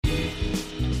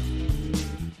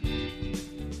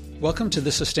Welcome to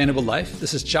The Sustainable Life.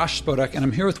 This is Josh Spodek, and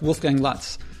I'm here with Wolfgang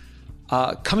Lutz,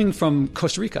 coming from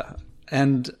Costa Rica.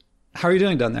 And how are you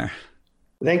doing down there?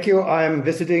 Thank you. I'm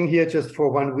visiting here just for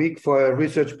 1 week for a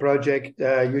research project.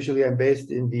 Usually I'm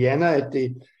based in Vienna at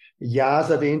the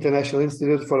IASA, the International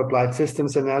Institute for Applied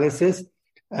Systems Analysis.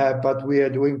 But we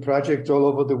are doing projects all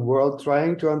over the world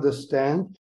trying to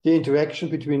understand the interaction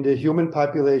between the human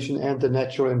population and the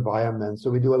natural environment. So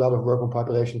we do a lot of work on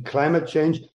population climate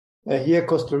change. Here,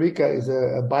 Costa Rica is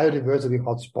a biodiversity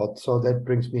hotspot. So that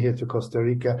brings me here to Costa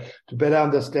Rica to better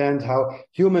understand how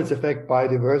humans affect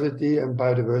biodiversity and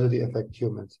biodiversity affect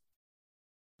humans.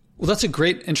 Well, that's a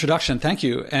great introduction. Thank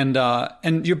you. And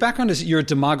your background is you're a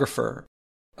demographer.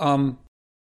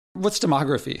 What's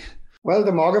demography? Well,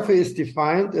 demography is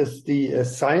defined as the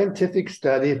scientific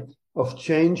study of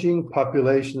changing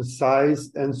population size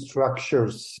and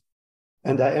structures.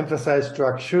 And I emphasize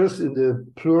structures in the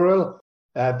plural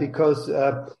because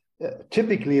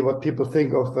typically what people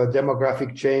think of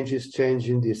demographic change is change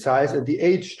in the size and the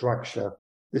age structure.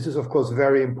 This is, of course,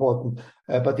 very important.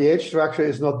 But the age structure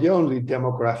is not the only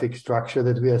demographic structure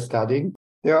that we are studying.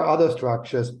 There are other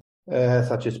structures,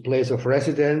 such as place of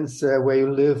residence, where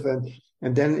you live,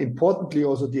 and then importantly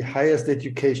also the highest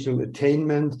educational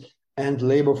attainment and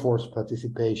labor force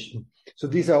participation. So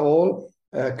these are all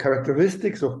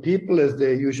characteristics of people as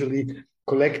they're usually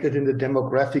collected in the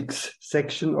demographics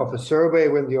section of a survey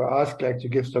when you're asked to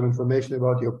give some information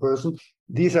about your person.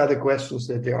 These are the questions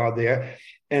that they are there.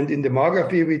 And in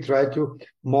demography, we try to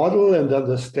model and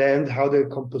understand how the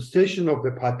composition of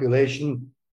the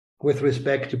population with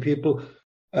respect to people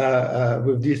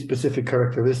with these specific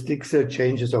characteristics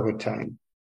changes over time.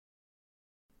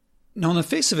 Now, on the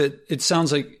face of it, it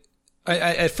sounds like,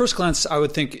 at first glance, I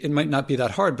would think it might not be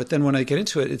that hard. But then when I get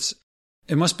into it,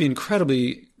 it must be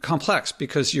incredibly complex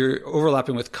because you're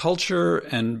overlapping with culture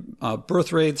and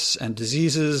birth rates and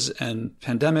diseases and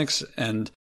pandemics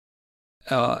and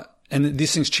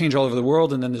these things change all over the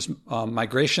world. And then there's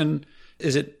migration.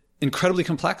 Is it incredibly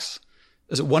complex?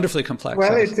 Is it wonderfully complex?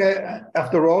 Well,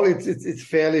 after all, it's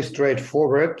fairly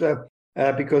straightforward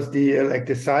because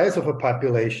the size of a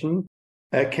population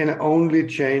can only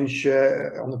change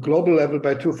on a global level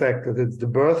by two factors. It's the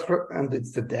birth and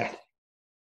it's the death.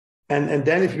 And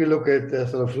then if you look at the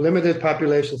sort of limited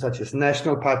populations, such as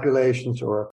national populations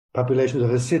or populations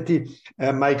of a city,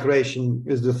 migration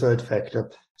is the third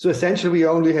factor. So essentially, we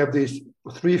only have these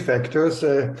three factors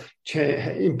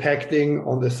impacting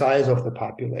on the size of the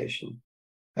population.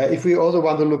 If we also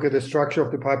want to look at the structure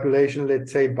of the population,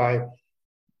 let's say by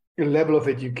a level of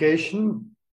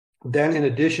education, then in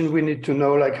addition, we need to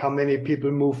know how many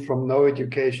people move from no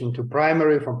education to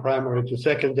primary, from primary to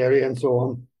secondary, and so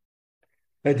on.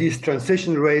 These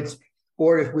transition rates,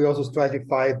 or if we also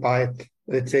stratify by,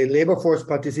 let's say, labor force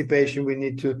participation, we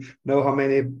need to know how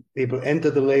many people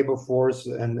enter the labor force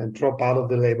and drop out of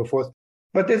the labor force.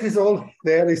 But this is all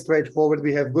fairly straightforward.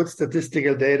 We have good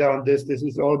statistical data on this. This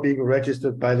is all being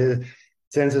registered by the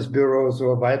census bureaus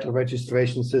or vital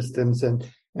registration systems. And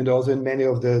also in many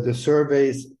of the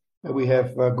surveys, we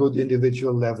have good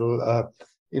individual level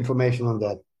information on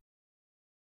that.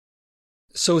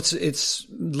 So it's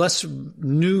less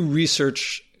new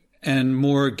research and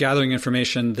more gathering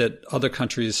information that other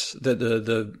countries, that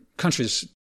the countries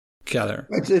gather.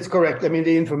 It's correct. I mean,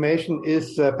 the information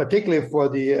is particularly for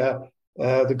the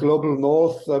global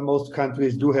north. Most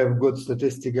countries do have good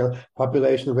statistical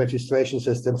population registration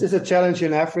systems. It's a challenge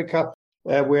in Africa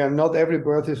where not every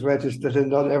birth is registered and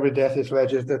not every death is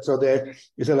registered. So there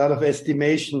is a lot of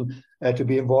estimation to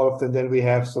be involved. And then we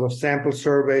have sort of sample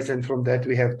surveys. And from that,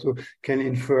 we can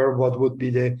infer what would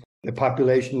be the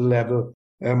population level,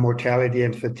 mortality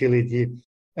and fertility.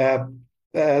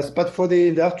 But for the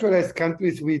industrialized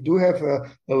countries, we do have a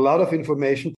lot of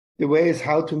information. The way is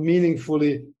how to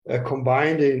meaningfully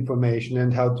combine the information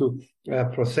and how to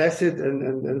process it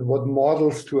and what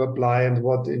models to apply and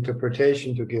what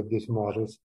interpretation to give these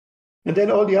models. And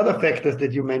then all the other factors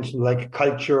that you mentioned, like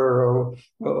culture or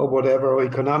whatever, or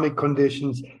economic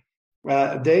conditions,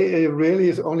 they really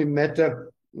is only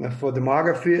matter for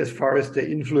demography as far as they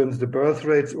influence the birth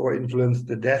rates or influence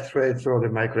the death rates or the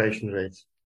migration rates.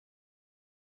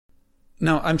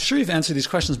 Now, I'm sure you've answered these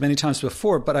questions many times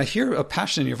before, but I hear a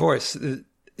passion in your voice.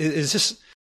 Is this,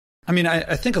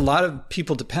 I think a lot of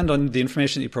people depend on the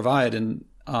information that you provide. And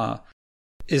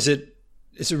is it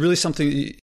really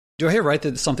something, do I hear right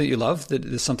that it's something you love, that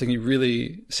it's something you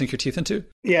really sink your teeth into?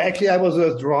 Yeah, actually, I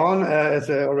was drawn as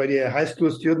already a high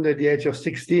school student at the age of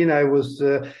 16. I was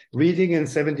reading in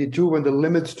 1972 when The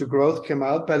Limits to Growth came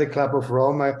out by the Club of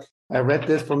Rome. I read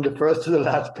this from the first to the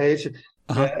last page,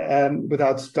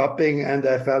 without stopping. And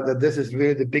I felt that this is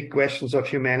really the big questions of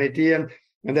humanity. And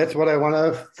that's what I want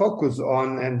to focus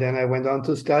on. And then I went on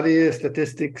to study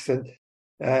statistics and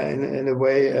in a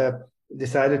way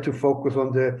decided to focus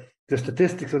on the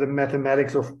statistics or the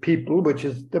mathematics of people, which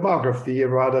is demography,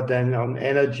 rather than on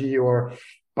energy or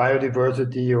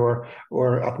biodiversity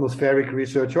or atmospheric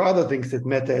research or other things that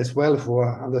matter as well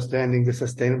for understanding the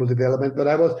sustainable development. But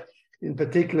I was in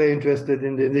particular interested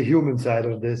in the human side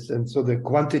of this. And so the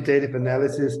quantitative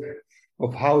analysis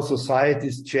of how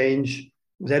societies change,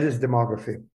 that is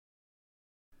demography.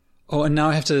 Oh, and now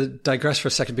I have to digress for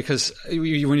a second, because when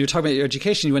you were talking about your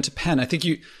education, you went to Penn. I think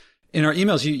in our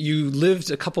emails, you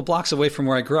lived a couple blocks away from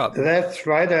where I grew up. That's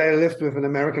right. I lived with an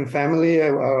American family,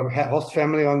 a host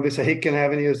family on Wissahickon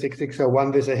Avenue,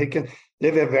 6601 Wissahickon.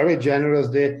 They were very generous.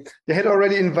 They had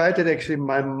already invited actually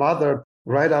my mother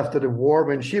right after the war,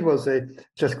 when she was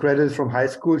just graduated from high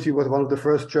school. She was one of the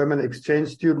first German exchange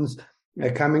students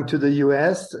coming to the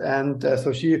US. And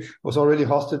so she was already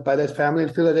hosted by that family in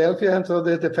Philadelphia. And so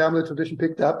the family tradition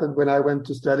picked up. And when I went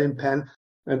to study in Penn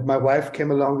and my wife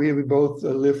came along, we both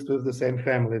lived with the same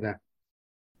family there.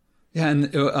 Yeah.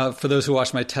 And for those who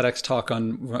watched my TEDx talk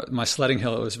on my sledding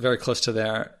hill, it was very close to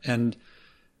there. And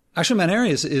actually, Mount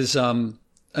Airy is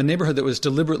a neighborhood that was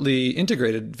deliberately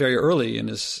integrated very early. And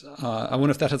I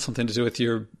wonder if that had something to do with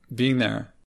your being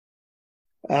there.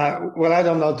 Well, I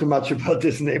don't know too much about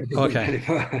this neighborhood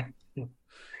anymore.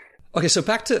 Okay, so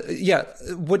back to,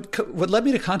 what led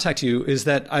me to contact you is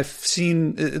that I've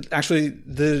seen,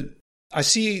 I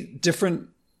see different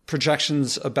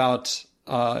projections about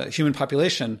human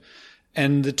population,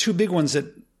 and the two big ones that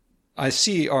I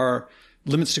see are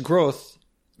limits to growth,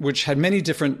 which had many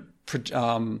different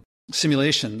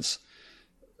simulations,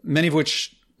 many of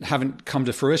which haven't come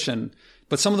to fruition,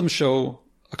 but some of them show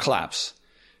a collapse.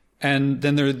 And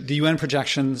then there are the UN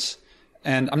projections,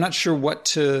 and I'm not sure what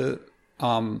to.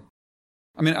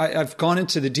 I've gone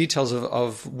into the details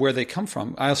of where they come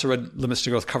from. I also read Limits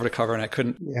to Growth cover to cover, and I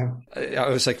couldn't. Yeah. I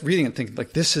was like reading and thinking,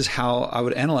 like, this is how I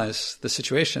would analyze the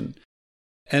situation.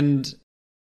 And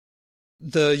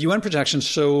the UN projections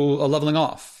show a leveling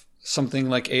off, something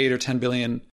like 8 or 10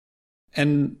 billion.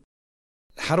 And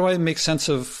how do I make sense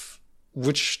of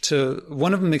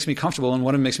one of them makes me comfortable and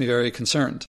one of them makes me very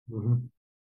concerned? Mm-hmm.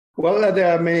 Well,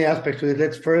 there are many aspects to it.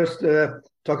 Let's first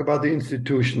talk about the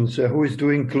institutions. Who is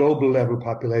doing global level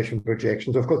population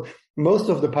projections? Of course, most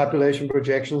of the population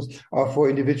projections are for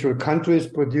individual countries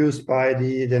produced by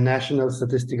the national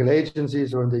statistical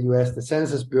agencies, or in the US, the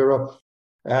Census Bureau.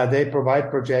 They provide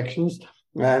projections,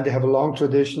 and they have long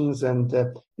traditions, and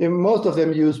most of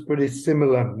them use pretty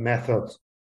similar methods.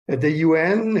 The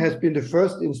UN has been the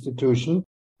first institution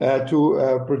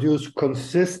to produce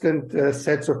consistent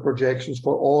sets of projections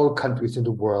for all countries in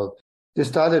the world. They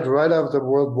started right after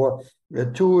World War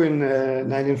II in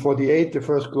 1948. The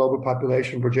first global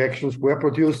population projections were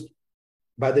produced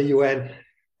by the UN,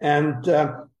 and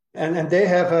they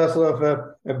have a sort of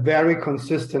a very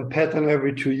consistent pattern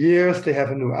every 2 years. They have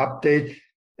a new update.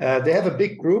 They have a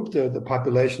big group, the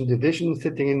population division,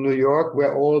 sitting in New York,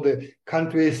 where all the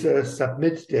countries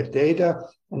submit their data,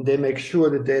 and they make sure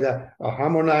the data are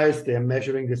harmonized. They're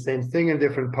measuring the same thing in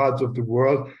different parts of the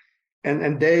world.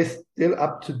 And they still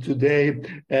up to today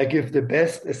give the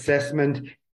best assessment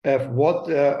of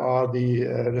what are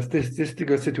the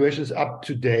statistical situations up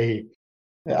to date.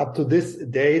 Up to this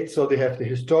date, so they have the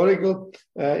historical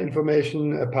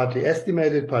information, partly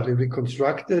estimated, partly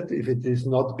reconstructed, if it is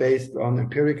not based on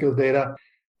empirical data,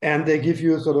 and they give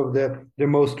you sort of the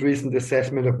most recent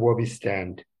assessment of where we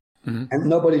stand. Mm-hmm. And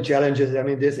nobody challenges. I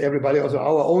mean, everybody, also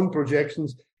our own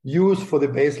projections, use for the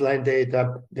baseline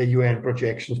data the UN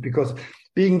projections, because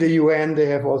being the UN, they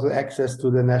have also access to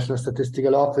the national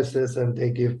statistical offices, and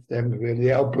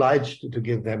they are obliged to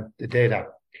give them the data.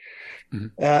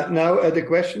 Mm-hmm. Now, the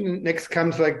question next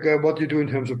comes what do you do in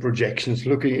terms of projections,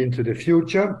 looking into the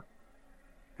future?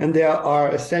 And there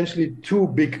are essentially two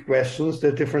big questions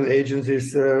that different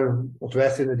agencies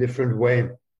address in a different way.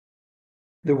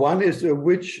 The one is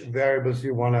which variables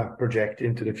you want to project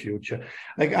into the future.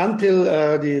 Like until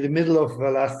the middle of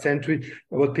the last century,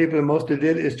 what people mostly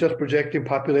did is just projecting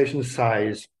population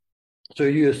size. So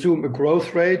you assume a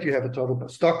growth rate, you have a total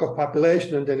stock of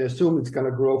population, and then assume it's going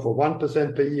to grow for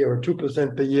 1% per year or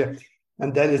 2% per year.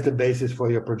 And that is the basis for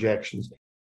your projections.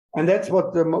 And that's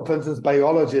what, for instance,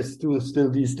 biologists do still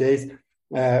these days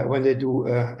when they do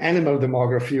animal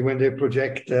demography, when they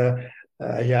project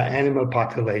animal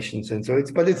populations. And so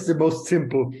it's the most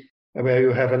simple, where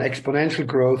you have an exponential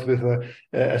growth with a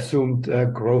assumed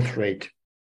growth rate.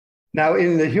 Now,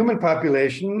 in the human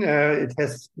population, it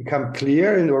has become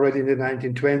clear, and already in the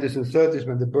 1920s and 30s,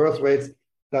 when the birth rates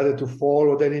started to fall,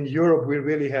 or then in Europe, we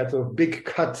really had sort of big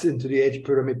cuts into the age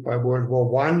pyramid by World War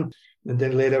One, and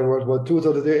then later World War II.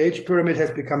 So the age pyramid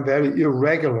has become very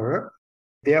irregular.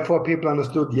 Therefore, people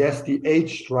understood, yes, the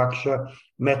age structure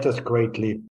matters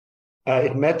greatly.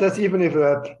 It matters even if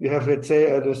you have, let's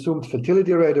say, an assumed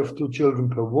fertility rate of 2 children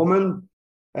per woman.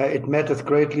 It matters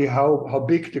greatly how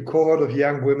big the cohort of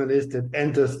young women is that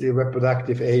enters the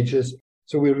reproductive ages.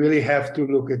 So we really have to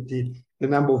look at the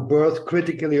number of births.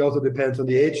 Critically also depends on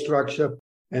the age structure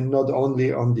and not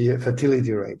only on the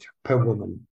fertility rate per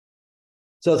woman.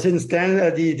 So since then,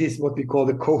 this is what we call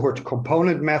the cohort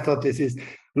component method. This is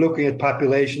looking at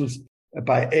populations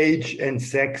by age and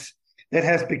sex. That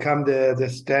has become the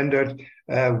standard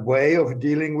way of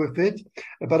dealing with it.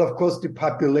 But of course, the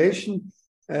population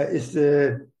is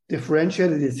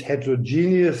differentiated, it's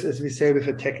heterogeneous, as we say with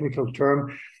a technical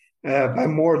term, by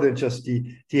more than just the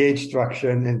age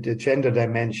structure and the gender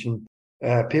dimension.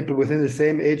 People within the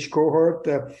same age cohort,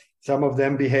 some of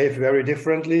them behave very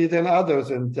differently than others.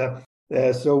 And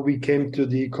so we came to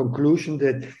the conclusion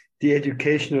that the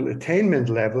educational attainment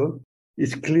level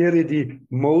is clearly the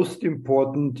most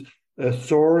important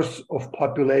source of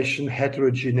population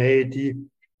heterogeneity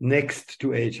next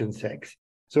to age and sex.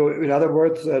 So in other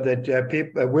words,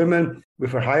 women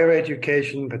with a higher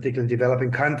education, particularly in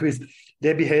developing countries,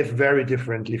 they behave very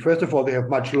differently. First of all, they have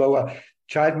much lower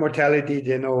child mortality.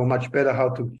 They know much better how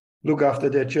to look after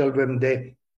their children.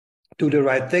 They do the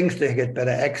right things. They get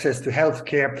better access to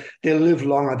healthcare. They live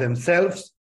longer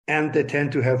themselves, and they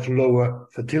tend to have lower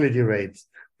fertility rates,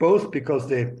 both because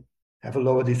they have a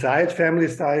lower desired family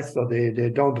size, so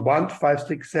they don't want 5,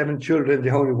 6, 7 children.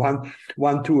 They only want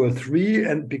 1, 2, or 3,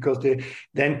 and because they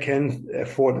then can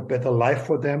afford a better life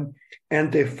for them,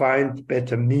 and they find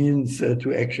better means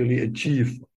to actually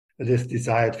achieve this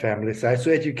desired family size. So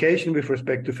education with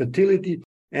respect to fertility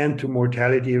and to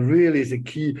mortality really is a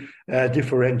key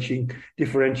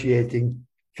differentiating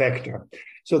factor.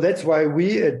 So that's why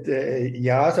we at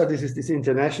IASA, this is this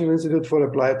International Institute for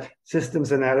Applied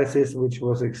Systems Analysis, which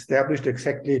was established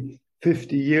exactly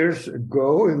 50 years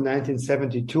ago in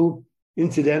 1972.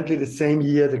 Incidentally, the same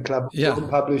year the Club of Rome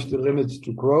published the Limits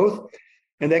to Growth.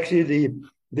 And actually the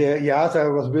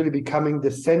IASA was really becoming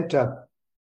the center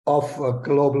of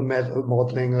global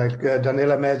modeling. Like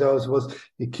Daniela Meadows was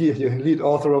the lead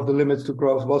author of the Limits to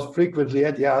Growth, was frequently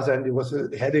at IASA, and he was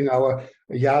heading our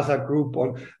IASA group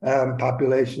on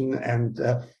population and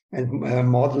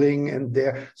modeling. And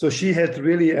there, so she had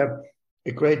really a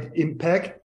great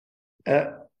impact.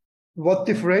 What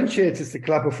differentiates the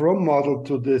Club of Rome model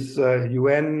to this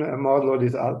UN model or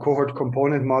this cohort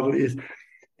component model is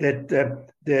that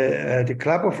the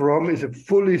Club of Rome is a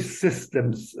fully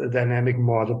systems dynamic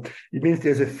model. It means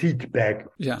there's a feedback.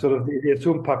 Sort of the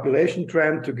assumed population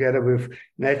trend together with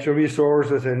natural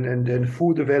resources and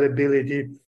food availability,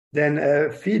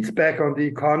 then feeds back on the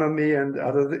economy and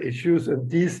other issues, and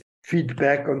these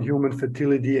feedback on human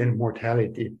fertility and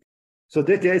mortality. So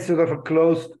that there is sort of a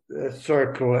closed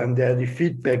circle, and there are the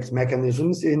feedback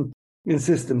mechanisms in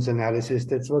systems analysis.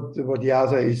 That's what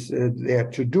IASA is there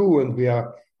to do, and we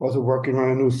are also working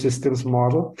on a new systems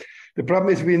model. The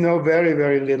problem is we know very,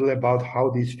 very little about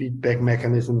how these feedback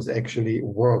mechanisms actually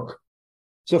work.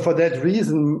 So for that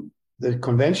reason, the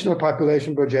conventional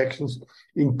population projections,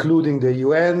 including the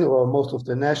UN or most of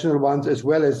the national ones, as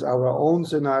well as our own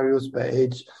scenarios by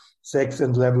age, sex,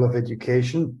 and level of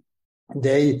education,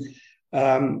 they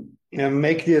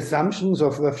make the assumptions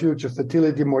of future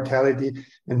fertility, mortality,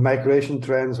 and migration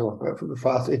trends, or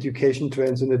fast education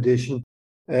trends in addition,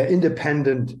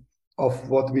 independent of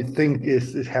what we think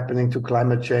is happening to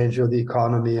climate change or the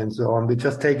economy and so on. We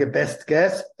just take a best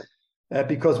guess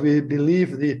because we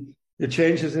believe the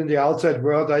changes in the outside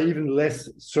world are even less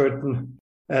certain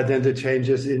than the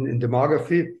changes in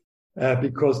demography,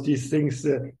 because these things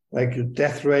like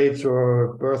death rates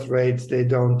or birth rates, they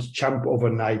don't jump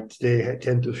overnight. They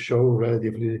tend to show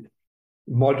relatively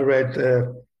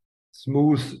moderate,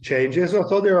 smooth changes,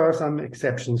 although there are some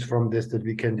exceptions from this that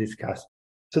we can discuss.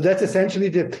 So that's essentially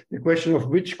the question of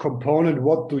which component,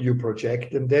 what do you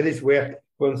project? And that is where,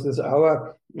 for instance,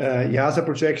 our IASA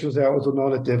projections are also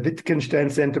known as the Wittgenstein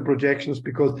Center projections,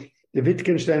 because the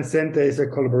Wittgenstein Center is a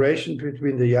collaboration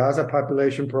between the IASA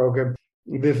population program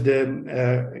with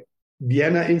the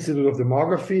Vienna Institute of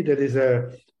Demography. That is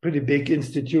a pretty big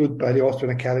institute by the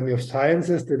Austrian Academy of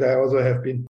Sciences that I also have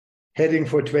been heading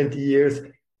for 20 years,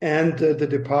 and the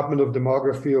Department of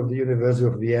Demography of the University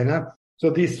of Vienna. So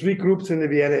these three groups in the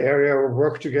Vienna area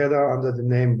work together under the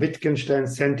name Wittgenstein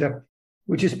Center.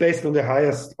 which is based on the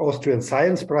highest Austrian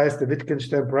science prize, the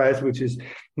Wittgenstein Prize, which is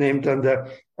named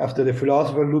after the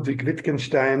philosopher Ludwig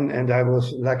Wittgenstein. And I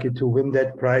was lucky to win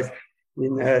that prize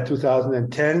in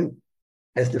 2010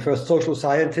 as the first social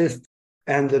scientist.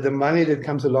 And the money that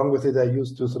comes along with it, I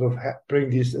used to sort of bring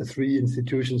these three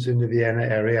institutions in the Vienna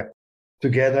area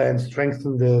together and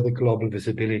strengthen the global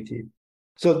visibility.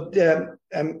 So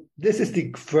this is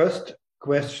the first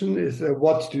question, is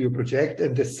what do you project?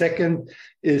 And the second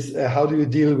is how do you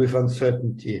deal with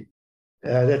uncertainty?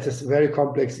 That's a very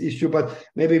complex issue, but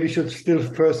maybe we should still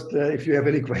first, if you have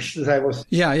any questions, I was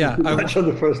much on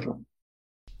the first one.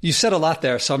 You said a lot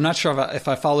there, so I'm not sure if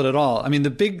I followed it all. I mean,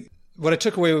 what I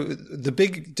took away, the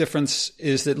big difference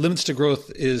is that limits to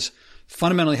growth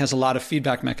fundamentally has a lot of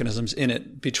feedback mechanisms in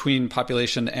it between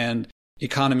population and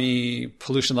economy,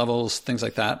 pollution levels, things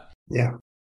like that. Yeah.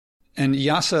 And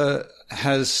IIASA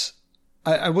has,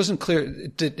 I wasn't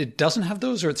clear, it doesn't have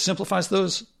those, or it simplifies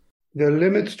those? The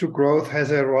limits to growth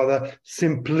has a rather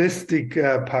simplistic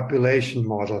population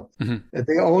model. Mm-hmm.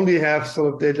 They only have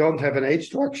they don't have an age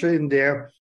structure in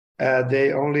there.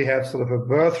 They only have sort of a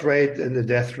birth rate and a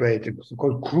death rate. It's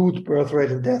called crude birth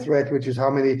rate and death rate, which is how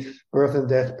many birth and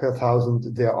death per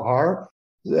thousand there are.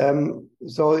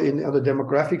 So on the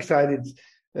demographic side, it's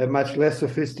much less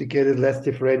sophisticated, less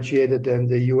differentiated than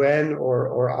the UN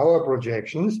or our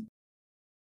projections.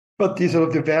 But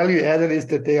the value added is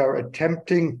that they are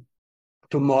attempting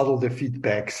to model the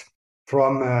feedbacks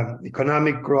from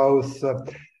economic growth,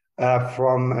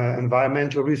 from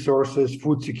environmental resources,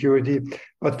 food security.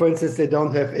 But for instance, they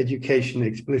don't have education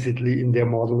explicitly in their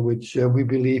model, which we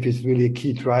believe is really a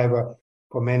key driver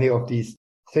for many of these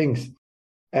things.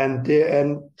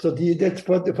 That's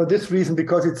for this reason,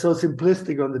 because it's so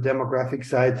simplistic on the demographic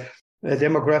side, the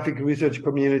demographic research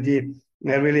community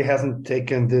really hasn't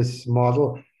taken this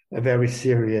model very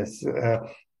serious.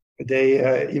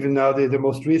 They even now the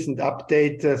most recent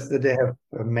updates that they have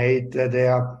made, they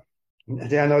are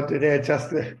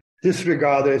just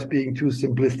disregarded as being too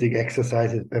simplistic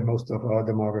exercises by most of our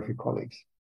demography colleagues.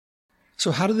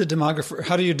 So how do your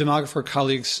demographer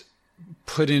colleagues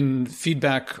put in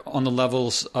feedback on the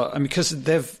levels? Because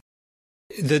the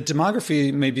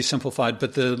demography may be simplified,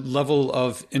 but the level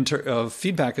of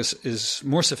feedback is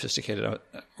more sophisticated.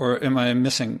 Or am I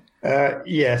missing?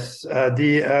 Yes.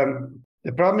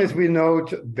 The problem is we know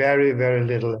very, very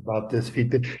little about this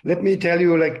feedback. Let me tell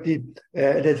you,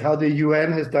 that's how the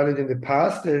UN has done it in the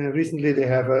past. And recently they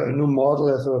have a new model,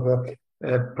 a sort of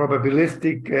a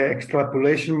probabilistic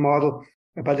extrapolation model.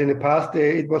 But in the past,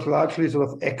 it was largely sort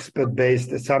of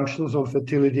expert-based assumptions on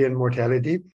fertility and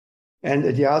mortality. And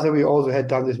at IIASA, we also had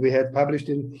done this. We had published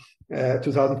in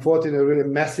 2014 a really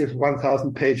massive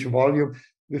 1,000-page volume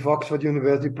with Oxford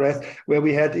University Press, where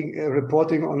we had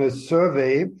reporting on a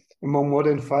survey among more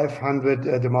than 500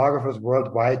 demographers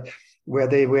worldwide, where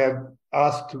they were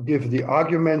asked to give the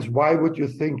arguments. Why would you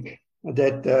think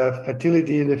that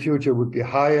fertility in the future would be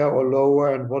higher or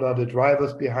lower, and what are the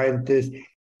drivers behind this?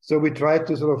 So we tried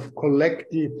to sort of collect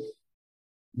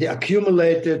the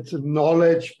accumulated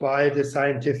knowledge by the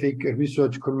scientific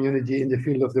research community in the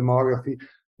field of demography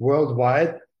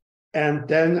worldwide. And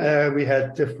then we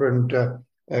had different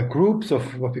groups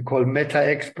of what we call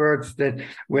meta-experts that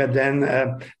were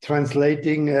then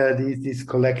translating these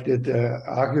collected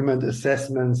argument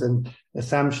assessments and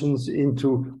assumptions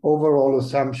into overall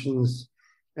assumptions.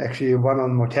 Actually, one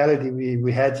on mortality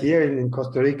we had here in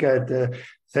Costa Rica at the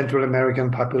Central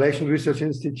American Population Research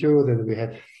Institute, and we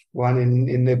had one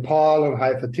in Nepal on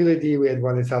high fertility. We had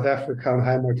one in South Africa on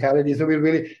high mortality. So we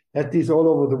really had these all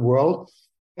over the world.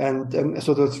 And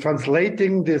so that's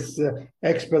translating this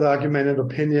expert argument and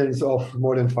opinions of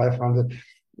more than 500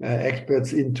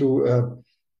 experts into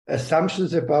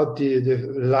assumptions about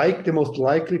the most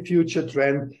likely future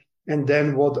trend, and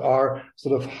then what are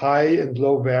sort of high and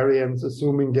low variance,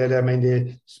 assuming that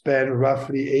they span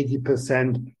roughly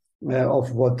 80%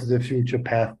 of what the future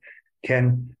path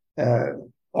can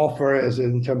offer as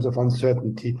in terms of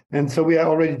uncertainty. And so we are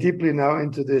already deeply now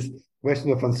into this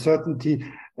question of uncertainty,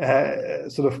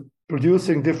 sort of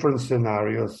producing different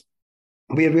scenarios.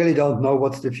 We really don't know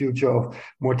what's the future of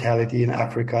mortality in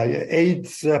Africa.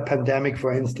 AIDS pandemic,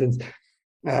 for instance,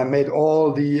 made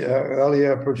all the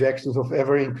earlier projections of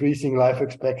ever-increasing life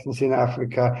expectancy in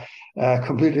Africa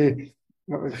completely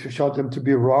showed them to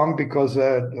be wrong, because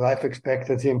life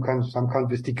expectancy in some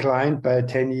countries declined by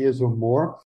 10 years or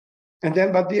more. And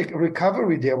then, but the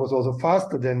recovery there was also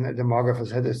faster than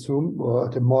demographers had assumed, or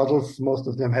the models, most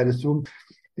of them had assumed,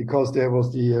 because there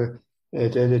was the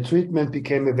treatment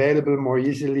became available more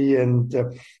easily, and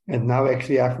now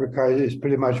actually Africa is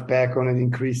pretty much back on an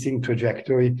increasing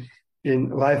trajectory. in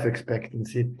life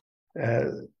expectancy.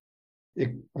 A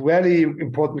very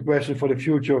important question for the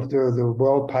future of the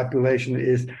world population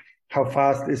is how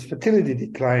fast is fertility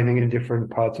declining in different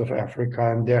parts of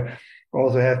Africa. And there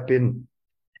also have been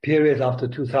periods after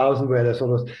 2000 where there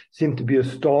sort of seemed to be a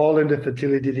stall in the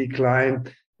fertility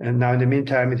decline. And now in the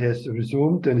meantime, it has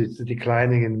resumed and it's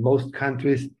declining in most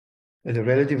countries at a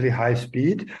relatively high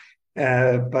speed.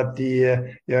 But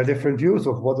there are different views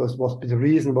of what was the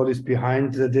reason, what is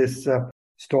behind this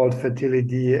stalled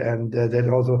fertility, and that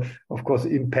also, of course,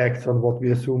 impacts on what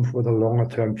we assume for the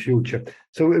longer-term future.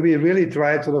 So we really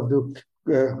try sort of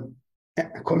to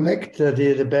collect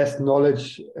the best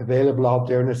knowledge available out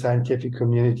there in the scientific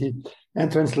community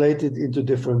and translate it into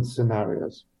different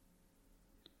scenarios.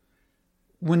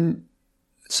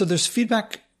 So there's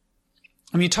feedback.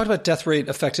 I mean, you talked about death rate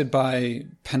affected by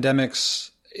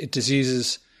pandemics,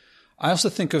 diseases. I also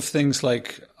think of things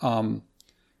like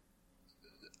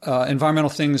environmental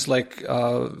things like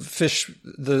fish,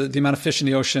 the amount of fish in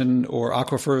the ocean, or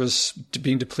aquifers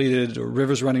being depleted, or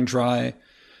rivers running dry.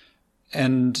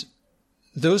 And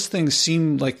those things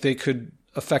seem like they could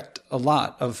affect a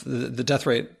lot of the death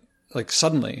rate, like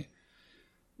suddenly.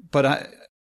 But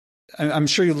I'm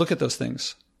sure you look at those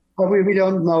things. Well, we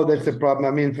don't know. That's the problem.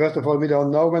 I mean, first of all, we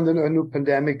don't know when a new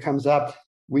pandemic comes up.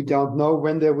 We don't know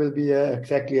when there will be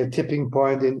exactly a tipping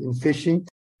point in fishing.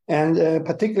 And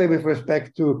particularly with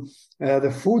respect to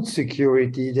the food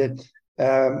security, that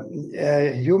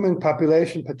human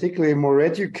population, particularly more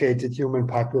educated human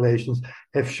populations,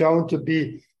 have shown to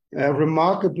be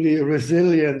remarkably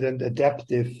resilient and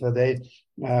adaptive. They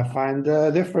find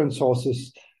different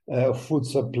sources of food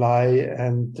supply,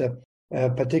 and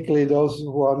particularly those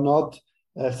who are not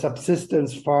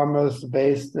subsistence farmers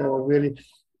based really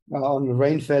on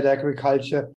rain-fed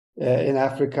agriculture in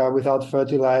Africa, without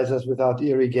fertilizers, without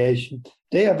irrigation.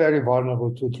 They are very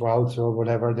vulnerable to droughts or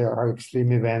whatever there are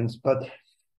extreme events. But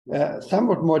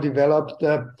somewhat more developed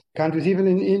countries, even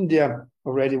in India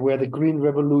already, where the Green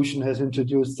Revolution has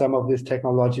introduced some of these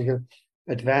technological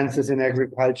advances in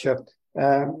agriculture,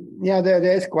 there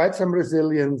is quite some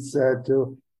resilience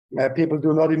to people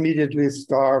do not immediately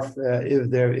starve if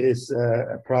there is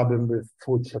a problem with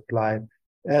food supply.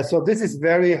 So this is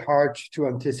very hard to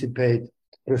anticipate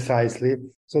precisely.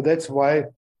 So that's why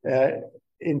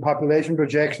in population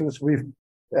projections, we've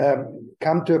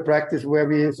come to a practice where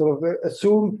we sort of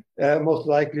assume most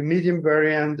likely medium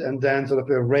variant and then sort of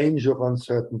a range of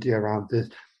uncertainty around this.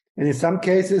 And in some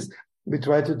cases, we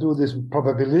try to do this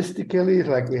probabilistically,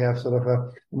 like we have sort of a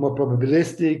more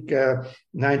probabilistic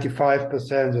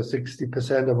 95% or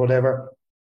 60% or whatever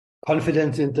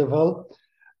confidence interval.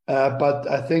 But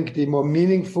I think the more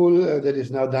meaningful that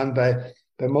is now done by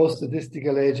most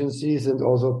statistical agencies and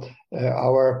also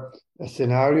our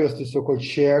scenarios, the so-called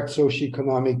shared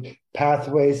socioeconomic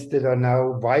pathways that are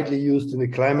now widely used in the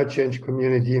climate change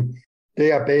community,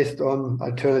 they are based on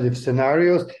alternative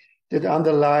scenarios that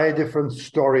underlie different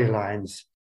storylines.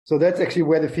 So that's actually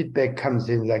where the feedback comes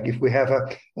in. Like if we have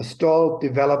a stalled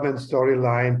development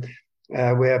storyline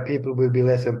where people will be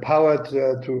less empowered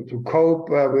to cope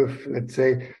with, let's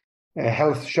say,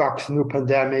 health shocks, new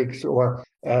pandemics, or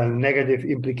negative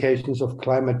implications of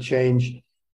climate change,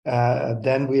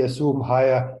 then we assume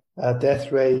higher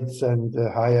death rates and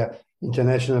higher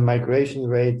international migration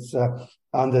rates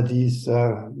under these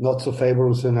not so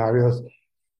favorable scenarios,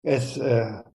 as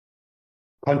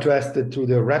contrasted to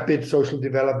the rapid social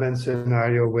development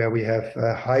scenario where we have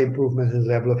high improvement in the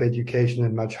level of education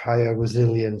and much higher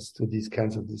resilience to these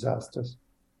kinds of disasters.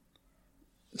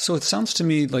 So it sounds to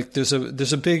me like there's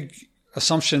a big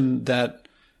assumption that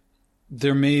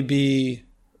there may be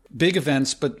big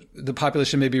events, but the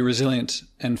population may be resilient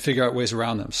and figure out ways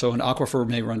around them. So an aquifer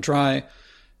may run dry,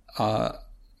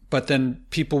 but then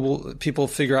people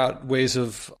figure out ways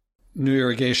of new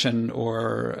irrigation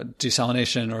or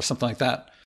desalination or something like that.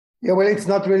 Yeah, well, it's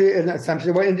not really an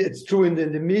assumption. Well, it's true in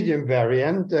the medium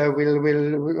variant.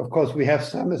 We'll of course, we have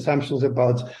some assumptions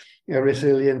about a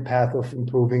resilient path of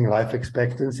improving life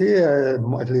expectancy,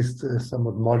 at least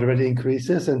somewhat moderate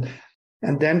increases. And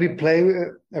then we play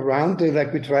around,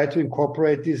 like we try to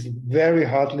incorporate these very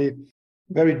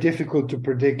difficult to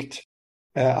predict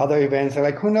other events.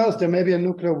 Like, who knows, there may be a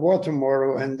nuclear war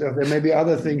tomorrow and there may be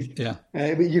other things. Yeah.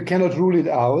 You cannot rule it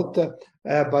out,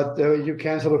 but you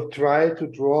can sort of try to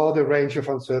draw the range of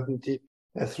uncertainty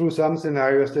through some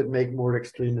scenarios that make more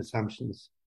extreme assumptions.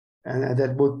 And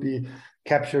that would be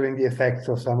capturing the effects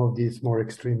of some of these more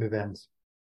extreme events.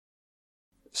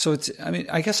 So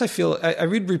I guess I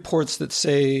read reports that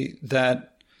say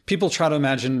that people try to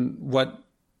imagine what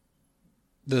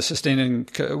the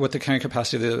carrying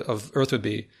capacity of Earth would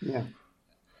be. Yeah.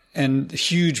 and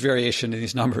huge variation in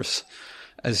these numbers,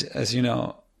 as you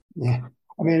know. Yeah.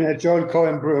 I mean, Joel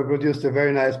Cohen produced a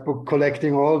very nice book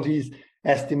collecting all these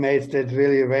estimates that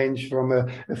really range from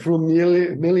a few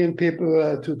million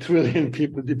people to trillion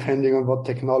people, depending on what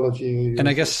technology you use. And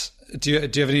I guess, do you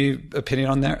have any opinion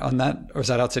on that, or is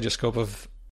that outside your scope of?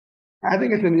 I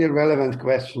think it's an irrelevant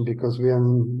question because we are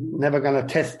never going to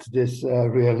test this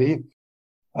really.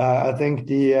 I think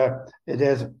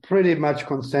there's pretty much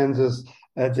consensus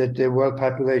that the world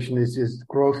population is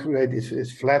growth rate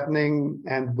is flattening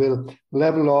and will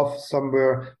level off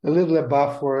somewhere a little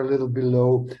above or a little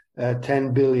below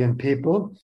 10 billion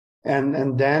people.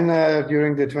 And then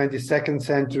during the 22nd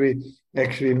century,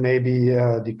 actually maybe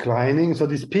declining. So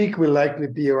this peak will likely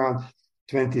be around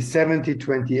 2070,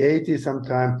 2080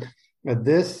 sometime. At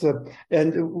this,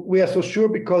 and we are so sure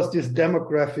because this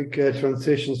demographic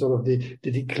transition, sort of the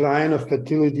decline of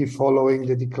fertility following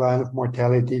the decline of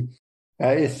mortality,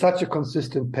 is such a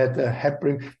consistent pattern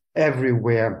happening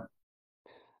everywhere.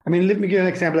 I mean, let me give an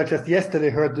example. I just yesterday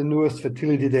heard the newest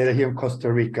fertility data here in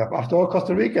Costa Rica. After all,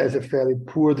 Costa Rica is a fairly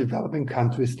poor developing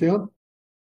country still.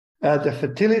 The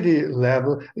fertility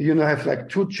level, have like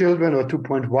 2 children or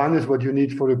 2.1 is what you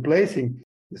need for replacing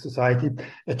the society.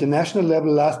 At the national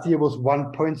level, last year was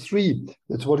 1.3.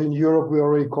 That's what in Europe we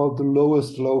already call the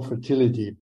lowest low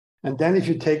fertility. And then if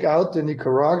you take out the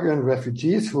Nicaraguan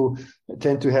refugees who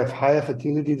tend to have higher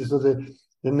fertility, so the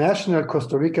national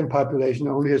Costa Rican population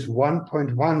only has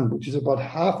 1.1, which is about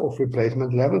half of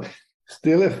replacement level,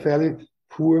 still a fairly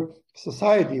poor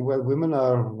society where women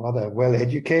are rather well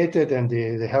educated and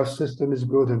the health system is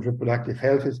good and reproductive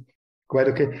health is quite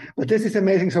okay. But this is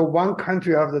amazing. So one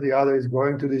country after the other is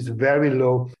going to this very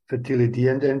low fertility.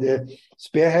 And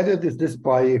spearheaded is this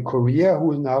by Korea,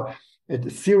 who is now at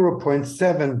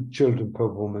 0.7 children per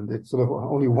woman. It's sort of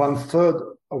only 1/3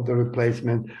 of the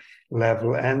replacement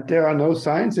level. And there are no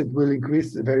signs it will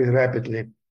increase very rapidly.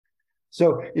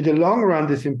 So in the long run,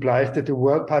 this implies that the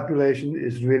world population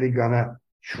is really going to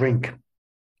shrink.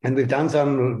 And we've done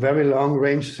some very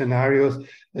long-range scenarios,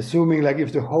 assuming like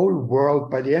if the whole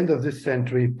world by the end of this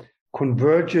century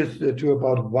converges to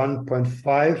about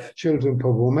 1.5 children per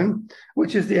woman,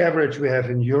 which is the average we have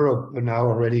in Europe now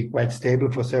already quite stable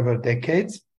for several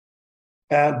decades.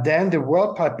 Then the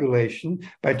world population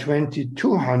by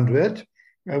 2200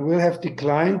 will have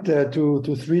declined to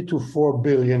 3 to 4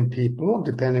 billion people,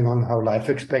 depending on how life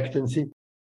expectancy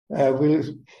will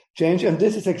change. And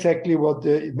this is exactly what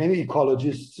many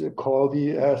ecologists call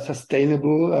the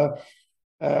sustainable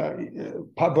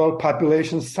world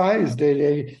population size.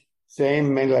 They say,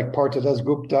 many like Partha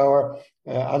Gupta or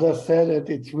others said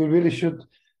that we really should,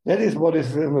 that is what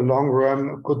is in the long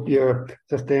run could be a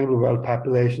sustainable world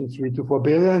population, 3 to 4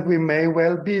 billion. And we may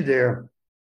well be there.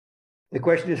 The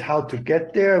question is how to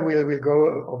get there. We'll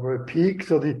go over a peak.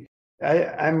 So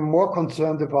I'm more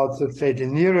concerned about, let's say, the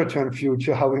nearer term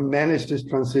future, how we manage this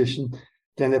transition,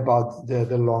 than about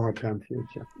the longer term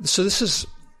future. So this is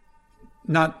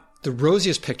not the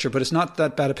rosiest picture, but it's not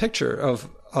that bad a picture of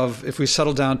if we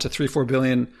settle down to 3-4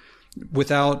 billion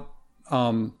without.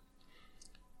 I'm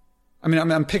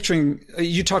picturing,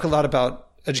 you talk a lot about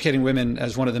educating women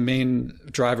as one of the main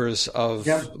drivers of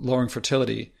lowering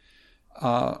fertility.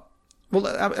 Well,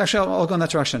 actually, I'll go in that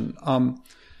direction.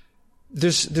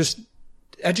 There's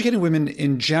educating women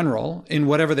in general in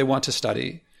whatever they want to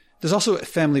study. There's also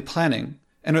family planning.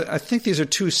 And I think these are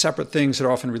two separate things that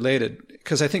are often related,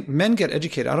 because I think men get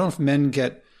educated. I don't know if men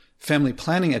get family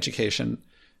planning education.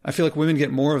 I feel like women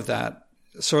get more of that.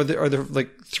 So are there like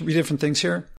 3 different things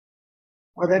here?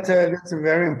 Well, that's a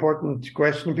very important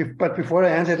question. But before I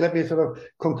answer it, let me sort of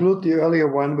conclude the earlier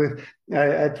one with,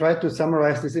 I tried to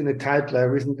summarize this in a title. I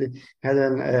recently had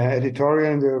an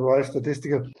editorial in the Royal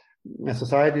Statistical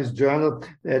Society's journal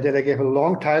that I gave a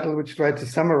long title, which tried to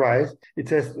summarize. It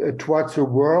says, towards a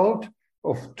world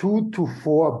of 2 to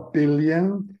 4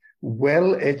 billion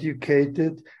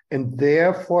well-educated and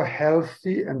therefore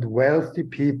healthy and wealthy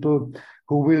people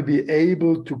who will be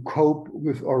able to cope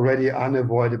with already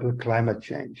unavoidable climate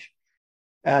change.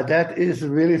 That is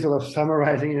really sort of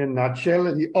summarizing in a nutshell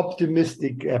the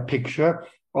optimistic picture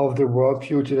of the world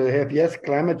future they have. Yes,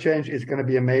 climate change is going to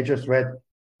be a major threat,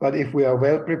 but if we are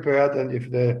well prepared and if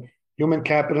the human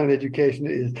capital and education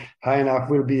is high enough,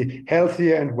 we'll be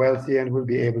healthier and wealthier and we'll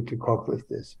be able to cope with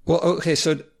this. Well, okay,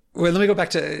 so let me go back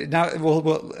to now. I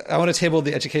want to table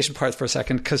the education part for a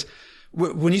second, because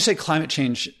when you say climate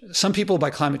change, some people by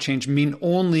climate change mean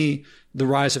only the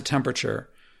rise of temperature,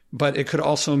 but it could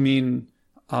also mean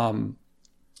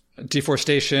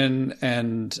deforestation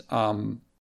and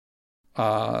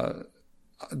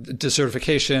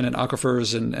desertification and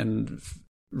aquifers and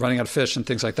running out of fish and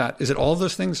things like that. Is it all of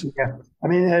those things? Yeah. I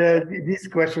mean, this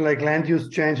question like land use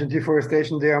change and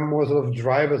deforestation, they are more sort of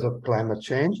drivers of climate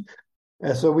change.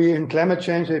 So in climate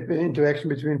change, the interaction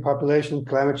between population and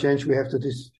climate change, we have to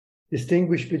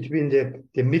distinguish between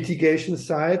the mitigation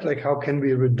side, like how can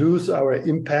we reduce our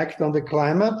impact on the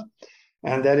climate?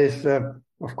 And that is,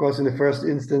 of course, in the first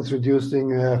instance, reducing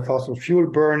fossil fuel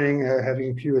burning,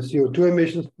 having fewer CO2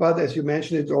 emissions. But as you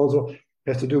mentioned, it also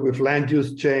has to do with land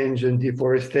use change and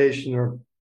deforestation, or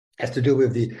has to do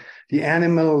with the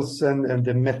animals and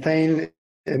the methane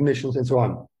emissions and so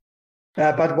on.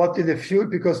 But what did the fuel?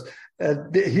 Because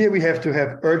here we have to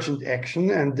have urgent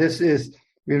action, and this is,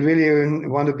 we really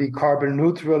want to be carbon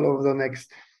neutral over the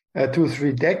next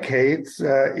 2-3 decades,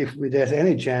 if there's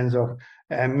any chance of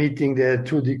meeting the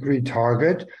 2-degree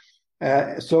target.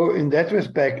 So in that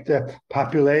respect,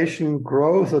 population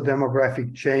growth or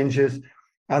demographic changes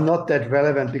are not that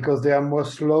relevant because they are more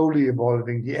slowly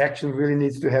evolving. The action really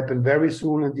needs to happen very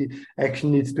soon, and the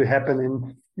action needs to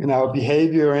happen in our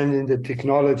behavior and in the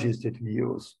technologies that we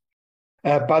use.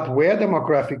 But where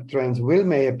demographic trends will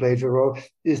play a major role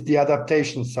is the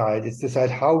adaptation side. It's the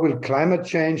side, how will climate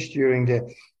change during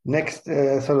the next,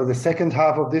 sort of the second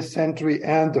half of this century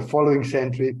and the following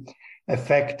century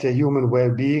affect human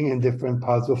well-being in different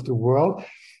parts of the world.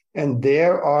 And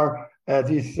there are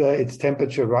it's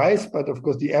temperature rise, but of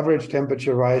course the average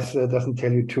temperature rise doesn't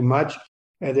tell you too much.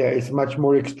 There is much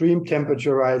more extreme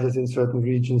temperature rises in certain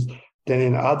regions than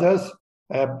in others.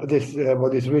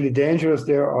 What is really dangerous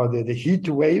there are the heat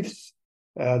waves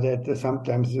that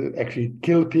sometimes actually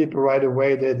kill people right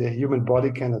away. The human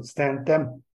body cannot stand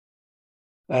them,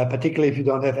 particularly if you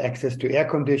don't have access to air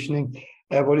conditioning.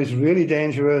 What is really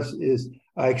dangerous is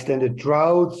extended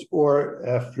droughts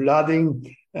or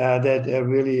flooding that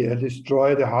really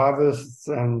destroy the harvests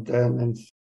and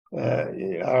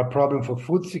are a problem for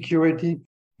food security.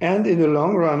 And in the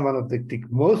long run, one of the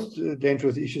most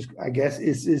dangerous issues, I guess,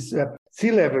 is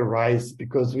sea level rise,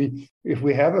 because if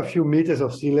we have a few meters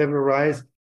of sea level rise,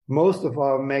 most of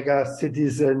our mega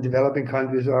cities in developing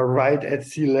countries are right at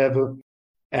sea level.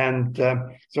 And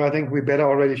so I think we better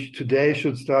already today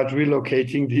should start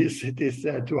relocating these cities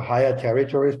to higher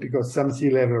territories, because some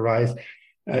sea level rise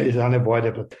is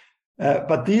unavoidable.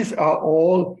 But these are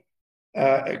all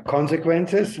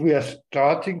consequences we are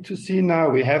starting to see now.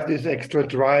 We have this extra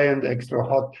dry and extra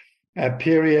hot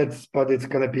periods, but it's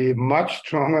going to be much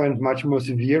stronger and much more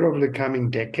severe over the coming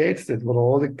decades. That's what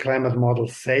all the climate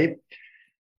models say.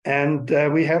 And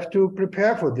we have to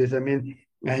prepare for this. I mean,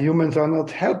 humans are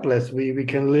not helpless. We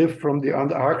can live from the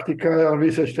Antarctica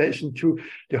research station to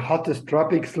the hottest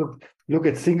tropics. Look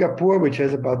at Singapore, which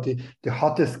has about the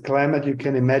hottest climate you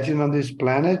can imagine on this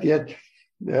planet. Yet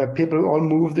people all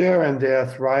move there and they are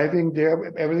thriving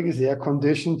there. Everything is air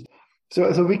conditioned.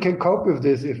 So we can cope with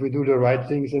this if we do the right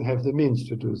things and have the means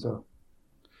to do so.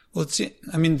 Well,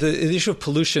 the issue of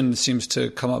pollution seems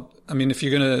to come up. I mean, if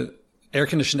you're going to air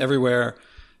condition everywhere,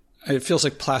 it feels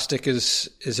like plastic is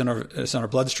in our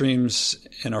bloodstreams,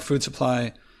 in our food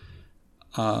supply.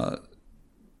 Does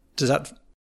that?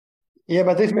 Yeah,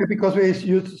 but this may be because we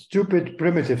use stupid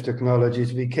primitive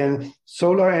technologies. We can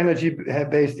solar energy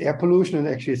based air pollution, and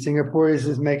actually Singapore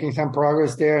is making some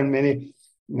progress there, and many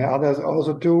others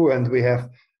also do. And we have,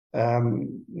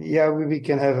 we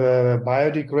can have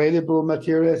biodegradable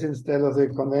materials instead of the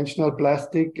conventional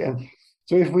plastic. And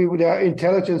so there are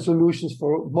intelligent solutions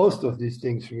for most of these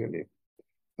things, really.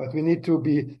 But we need to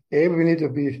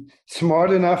be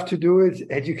smart enough to do it,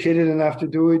 educated enough to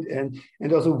do it, and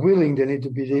also willing. There need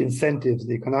to be the incentives,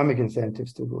 the economic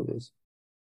incentives to do this.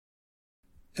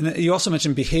 And you also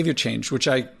mentioned behavior change, which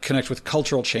I connect with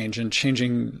cultural change and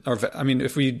changing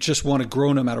if we just want to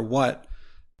grow no matter what,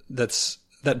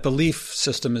 that belief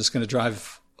system is going to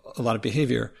drive a lot of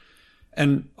behavior.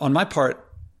 And on my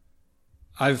part,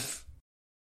 I've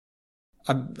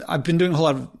been doing a whole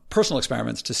lot of personal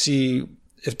experiments to see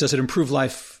does it improve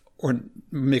life or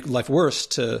make life worse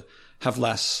to have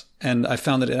less. And I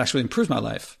found that it actually improved my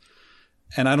life.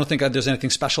 And I don't think there's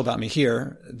anything special about me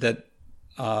here. That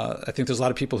I think there's a lot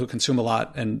of people who consume a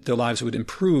lot and their lives would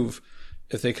improve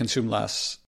if they consume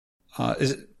less.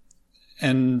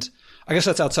 And I guess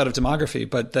that's outside of demography,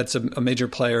 but that's a major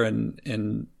player in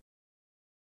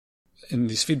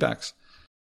these feedbacks.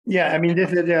 Yeah, I mean,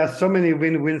 there are so many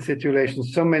win-win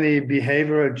situations, so many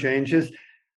behavioral changes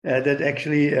that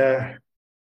actually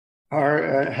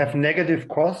have negative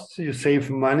costs. You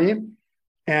save money,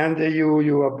 and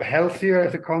you are healthier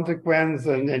as a consequence,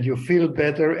 and you feel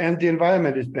better, and the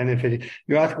environment is benefiting.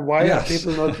 You ask, why are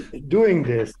people not doing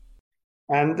this?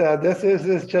 And this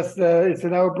is just, it's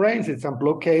in our brains. It's some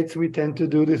blockades. We tend to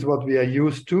do this, what we are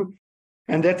used to.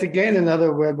 And that's again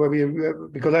another word where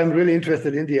because I'm really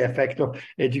interested in the effect of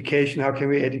education. How can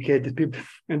we educate the people?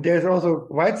 And there's also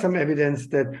quite some evidence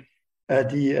that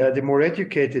the more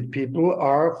educated people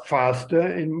are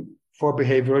faster for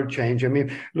behavioral change. I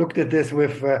mean, looked at this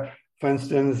with, for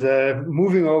instance,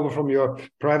 moving over from your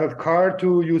private car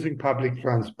to using public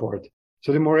transport.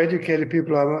 So the more educated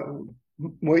people are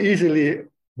more easily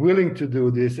willing to do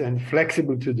this and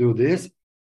flexible to do this.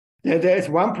 Yeah, there is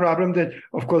one problem that,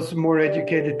 of course, more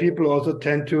educated people also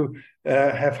tend to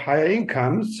have higher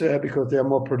incomes because they are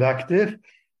more productive.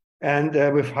 And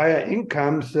with higher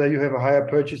incomes, you have a higher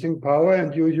purchasing power,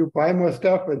 and you buy more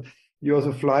stuff, and you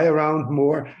also fly around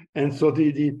more. And so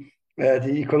the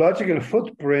ecological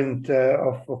footprint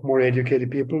of more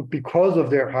educated people, because of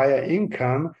their higher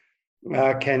income,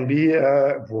 can be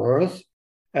worse.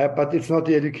 But it's not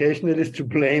the education that is to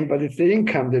blame, but it's the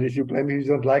income that is to blame. If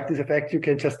you don't like this effect, you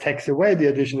can just tax away the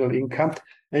additional income,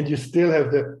 and you still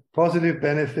have the positive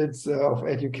benefits of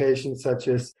education, such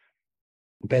as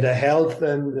better health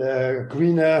and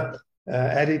greener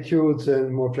attitudes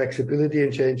and more flexibility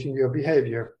in changing your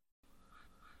behavior.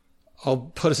 I'll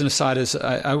put as an aside as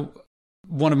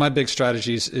one of my big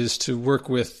strategies is to work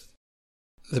with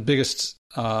the biggest,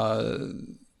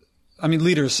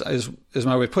 leaders is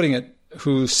my way of putting it,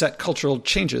 who set cultural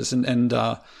changes and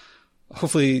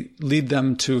hopefully lead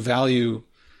them to value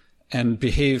and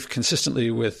behave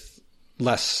consistently with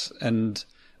less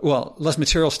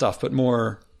material stuff, but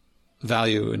more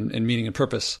value and meaning and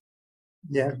purpose.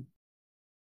 Yeah.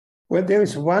 Well, there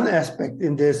is one aspect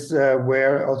in this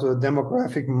where also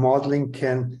demographic modeling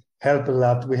can help a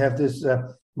lot. We have this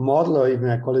model, or even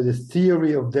I call it a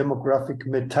theory of demographic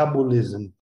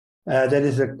metabolism. That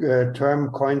is a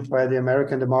term coined by the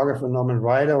American demographer Norman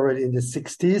Ryder already in the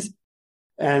 60s.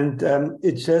 And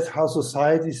it says how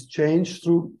societies change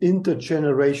through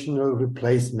intergenerational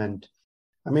replacement.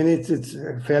 I mean, it's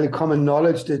fairly common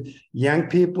knowledge that young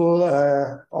people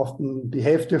often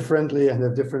behave differently and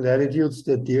have different attitudes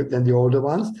than the older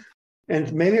ones.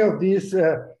 And many of these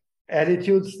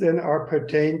attitudes then are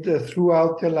pertained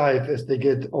throughout their life as they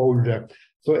get older.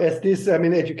 So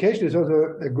education is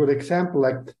also a good example.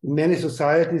 Like in many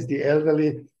societies, the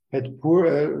elderly had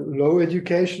poor, low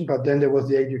education, but then there was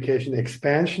the education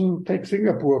expansion. Take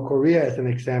Singapore, Korea as an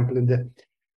example. In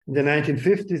the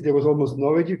 1950s, there was almost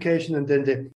no education, and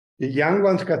then the young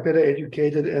ones got better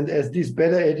educated. And as these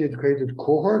better educated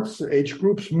cohorts, age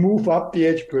groups, move up the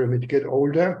age pyramid, get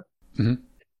older,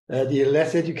 the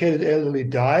less educated elderly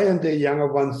die, and the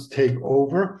younger ones take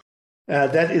over.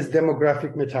 That is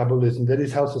demographic metabolism. That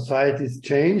is how societies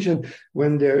change. And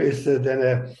when there is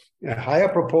then a higher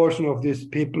proportion of these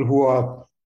people who are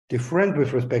different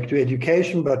with respect to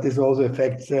education, but this also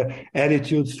affects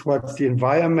attitudes towards the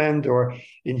environment. Or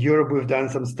in Europe, we've done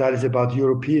some studies about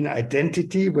European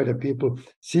identity, whether people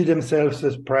see themselves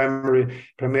as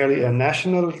primarily a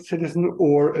national citizen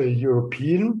or a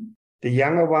European. The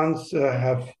younger ones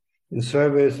have in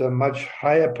surveys a much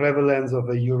higher prevalence of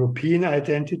a European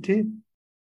identity.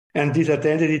 And this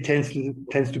identity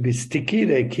tends to be sticky.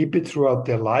 They keep it throughout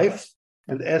their lives.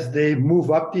 And as they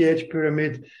move up the age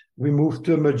pyramid, we move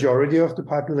to a majority of the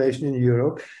population in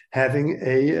Europe having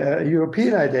a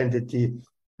European identity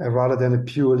rather than a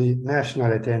purely national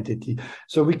identity.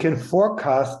 So we can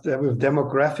forecast with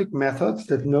demographic methods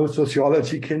that no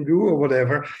sociology can do or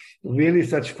whatever, really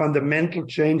such fundamental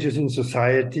changes in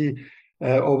society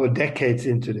over decades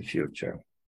into the future.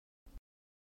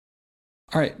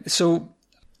 All right. So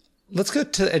let's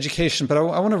get to education, but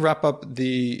I want to wrap up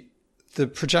the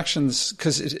projections,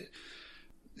 because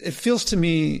it feels to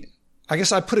me, I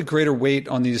guess I put a greater weight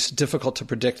on these difficult to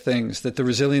predict things, that the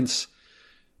resilience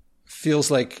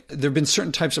feels like there have been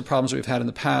certain types of problems that we've had in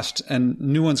the past, and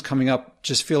new ones coming up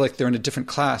just feel like they're in a different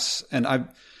class. And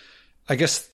I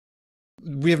guess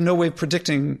we have no way of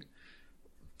predicting.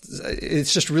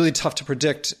 It's just really tough to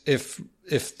predict if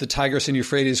the Tigris and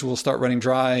Euphrates will start running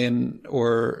dry,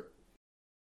 or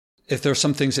if there are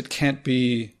some things that can't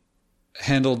be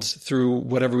handled through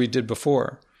whatever we did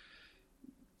before.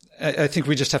 I think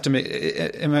we just have to make,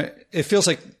 it feels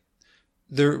like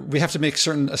we have to make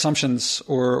certain assumptions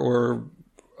or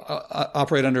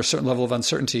operate under a certain level of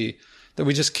uncertainty that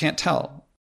we just can't tell.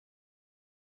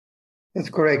 That's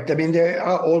correct. I mean, there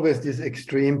are always these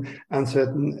extreme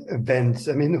uncertain events.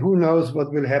 I mean, who knows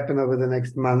what will happen over the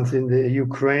next month in the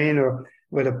Ukraine, or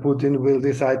whether Putin will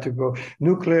decide to go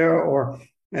nuclear, or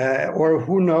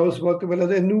who knows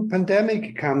whether a new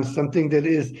pandemic comes, something that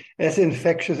is as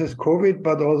infectious as COVID,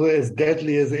 but also as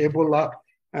deadly as Ebola.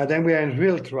 Then we are in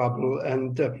real trouble.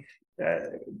 And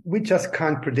we just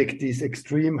can't predict these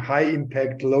extreme, high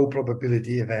impact, low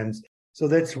probability events. So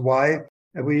that's why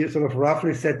we sort of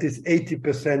roughly set this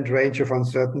 80% range of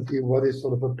uncertainty, what is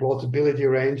sort of a plausibility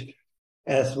range,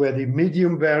 as where the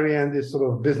medium variant is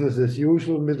sort of business as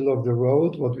usual, middle of the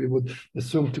road, what we would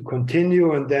assume to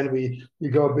continue. And then we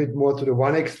go a bit more to the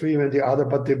one extreme and the other,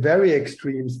 but the very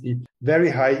extremes, the very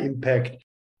high impact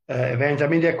events. I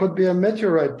mean, there could be a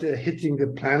meteorite hitting the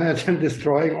planet and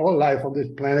destroying all life on this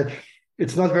planet.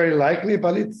 It's not very likely,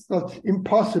 but it's not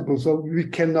impossible. So we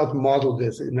cannot model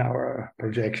this in our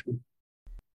projection.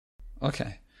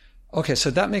 Okay. So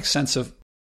that makes sense of.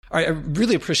 All right, I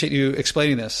really appreciate you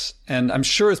explaining this, and I'm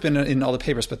sure it's been in all the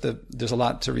papers, but there's a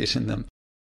lot to read in them.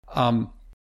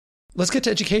 Let's get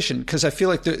to education, because I feel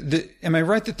like am I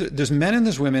right that there's men and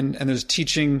there's women, and there's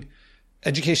teaching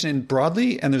education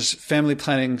broadly, and there's family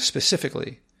planning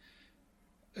specifically.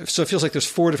 So it feels like there's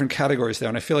 4 different categories there,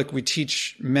 and I feel like we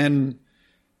teach men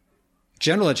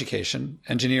general education,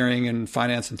 engineering and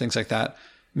finance and things like that.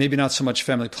 Maybe not so much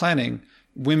family planning.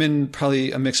 Women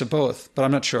probably a mix of both, but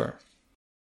I'm not sure.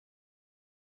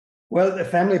 Well, the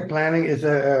family planning is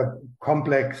a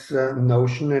complex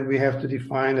notion, and we have to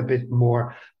define a bit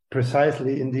more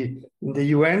precisely. In the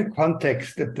UN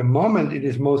context, at the moment, it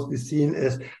is mostly seen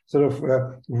as sort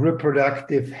of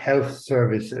reproductive health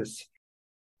services.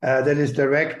 That is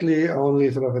directly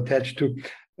only sort of attached to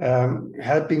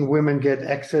helping women get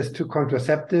access to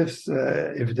contraceptives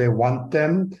if they want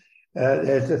them.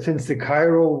 Since the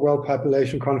Cairo World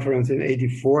Population Conference in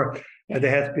 '84, there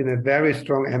has been a very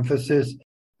strong emphasis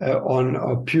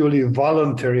on purely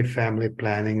voluntary family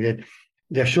planning, that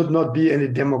there should not be any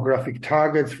demographic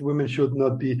targets. Women should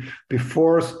not be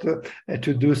forced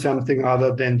to do something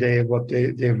other than what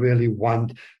they really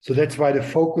want. So that's why the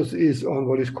focus is on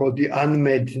what is called the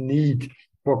unmet need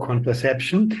for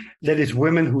contraception. That is,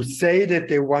 women who say that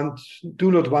they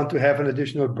do not want to have an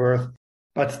additional birth,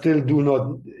 but still do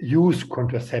not use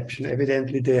contraception.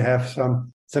 Evidently, they have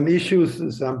some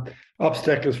issues, some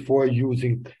obstacles for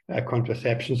using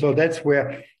contraception. So that's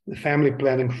where the family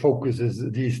planning focuses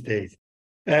these days.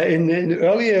 In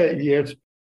earlier years,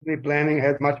 family planning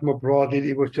had much more broadly,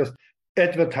 it was just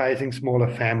advertising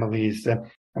smaller families.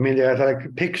 I mean, there are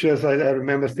like pictures I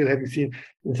remember still having seen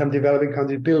in some developing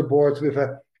countries, billboards with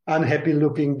an unhappy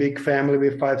looking big family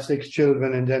with 5, 6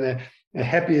 children, and then a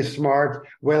happy, smart,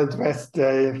 well-dressed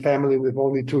family with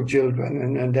only 2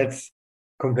 children. And that's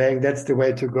conveying that's the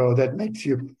way to go. That makes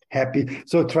you happy.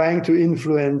 So trying to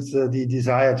influence the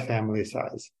desired family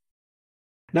size.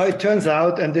 Now, it turns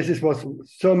out, and this is what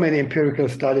so many empirical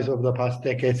studies over the past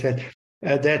decade said,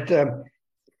 that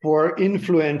for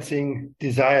influencing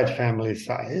desired family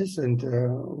size and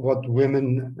what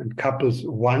women and couples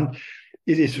want,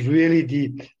 it is really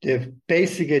the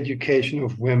basic education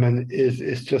of women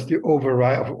is just the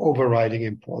overriding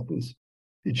importance.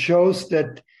 It shows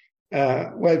that,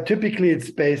 typically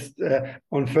it's based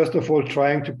on, first of all,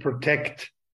 trying to protect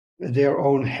their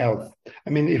own health.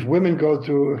 I mean, if women go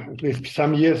to at least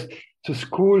some years to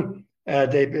school,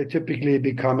 they typically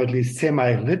become at least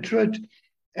semi-literate,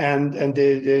 and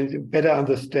they better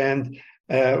understand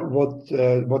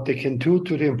what they can do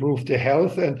to improve their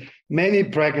health. And many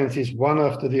pregnancies, one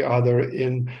after the other,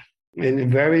 in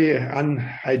very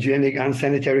unhygienic,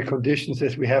 unsanitary conditions,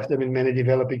 as we have them in many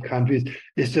developing countries,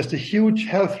 is just a huge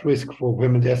health risk for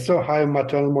women. There's so high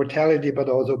maternal mortality, but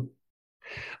also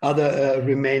other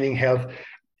remaining health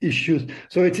issues.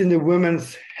 So it's in the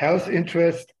women's health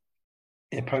interest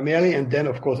primarily, and then,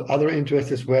 of course, other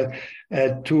interests as well,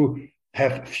 to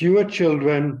have fewer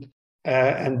children.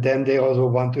 And then they also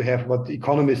want to have what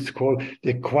economists call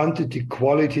the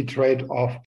quantity-quality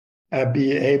trade-off,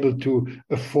 be able to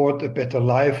afford a better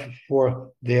life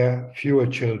for their fewer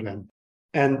children.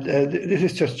 And this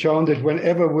is just shown that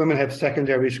whenever women have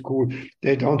secondary school,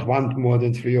 they don't want more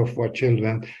than 3 or 4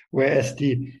 children, whereas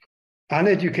the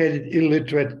uneducated,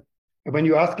 illiterate, when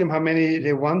you ask them how many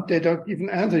they want, they don't even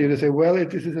answer you. They say, well,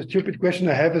 this is a stupid question.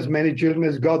 I have as many children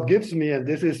as God gives me, and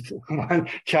this is 1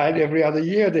 child every other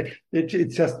year.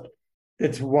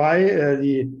 It's why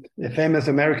the famous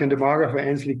American demographer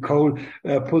Ainsley Cole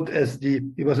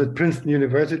he was at Princeton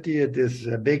University at this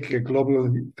big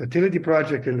global fertility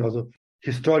project, and also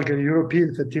historical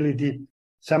European fertility,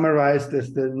 summarized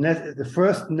as the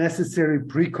first necessary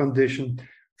precondition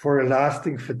for a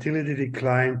lasting fertility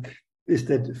decline is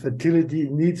that fertility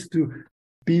needs to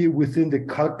be within the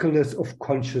calculus of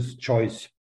conscious choice.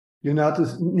 You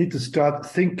need to start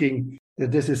thinking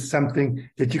that this is something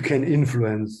that you can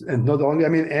influence. And not only, I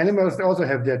mean, animals also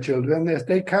have their children. As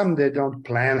they come, they don't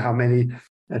plan how many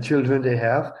children they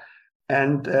have.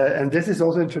 And this is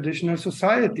also in traditional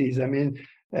societies. I mean,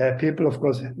 people, of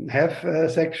course, have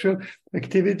sexual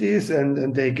activities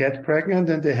and they get pregnant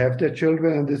and they have their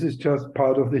children. And this is just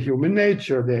part of the human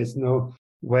nature. There is no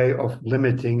way of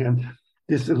limiting. And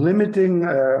this limiting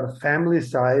family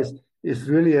size is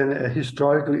really a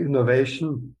historical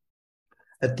innovation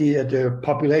at the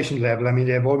population level. I mean,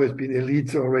 there have always been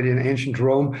elites already in ancient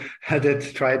Rome that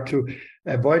tried to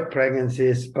avoid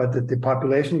pregnancies, but at the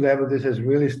population level, this has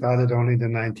really started only in the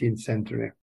 19th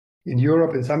century. In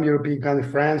Europe, in some European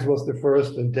countries, France was the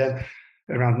first, and then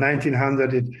around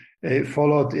 1900, it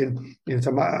followed in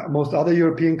some most other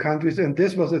European countries. And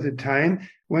this was at a time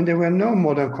when there were no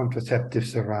modern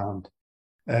contraceptives around.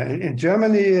 In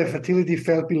Germany, fertility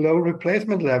fell below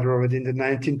replacement level already in the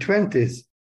 1920s.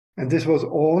 And this was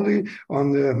only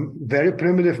on the very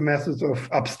primitive methods of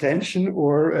abstention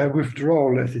or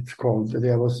withdrawal, as it's called.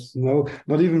 There was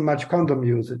not even much condom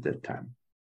use at that time.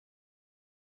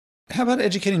 How about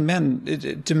educating men?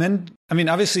 Do men? I mean,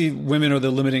 obviously, women are the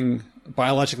limiting.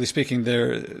 Biologically speaking,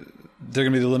 they're going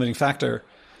to be the limiting factor.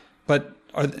 But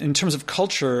in terms of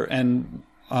culture and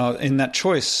in that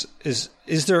choice,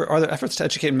 are there efforts to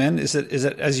educate men? Is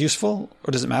it as useful,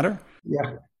 or does it matter?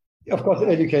 Yeah, of course,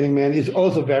 educating men is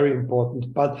also very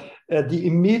important. But the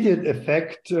immediate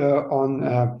effect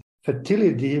on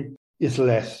fertility is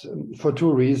less for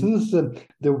two reasons.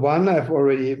 The one I've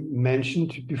already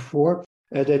mentioned before.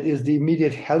 That is the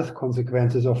immediate health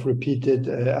consequences of repeated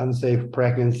unsafe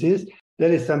pregnancies.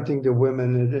 That is something the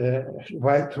woman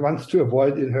wants to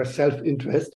avoid in her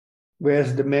self-interest,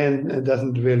 whereas the man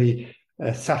doesn't really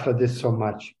suffer this so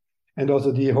much. And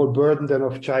also the whole burden then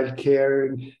of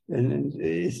childcare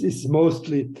is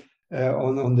mostly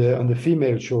on the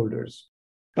female shoulders.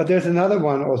 But there's another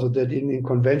one also that in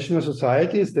conventional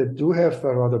societies that do have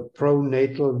rather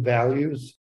pro-natal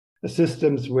values,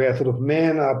 systems where sort of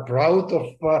men are proud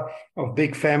of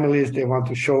big families. They want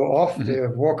to show off. Mm-hmm. They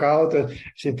walk out and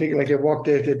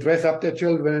they dress up their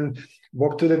children and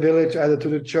walk to the village, either to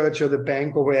the church or the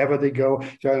bank or wherever they go.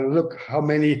 So look how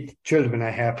many children I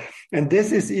have. And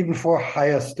this is even for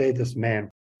higher status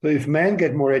men. So if men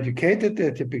get more educated,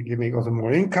 they typically make also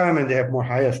more income and they have more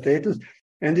higher status.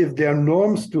 And if their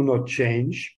norms do not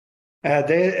change,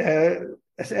 they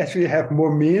actually have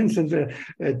more means and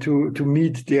to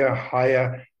meet their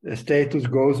higher status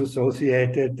goals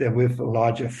associated with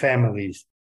larger families.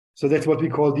 So that's what we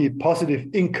call the positive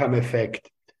income effect.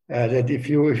 That if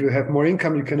you have more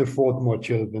income, you can afford more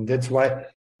children. That's why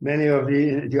many of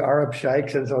the Arab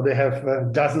sheikhs and so they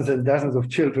have dozens and dozens of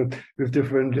children with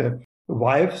different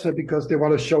wives because they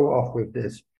want to show off with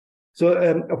this. So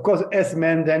of course, as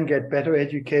men then get better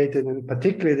educated and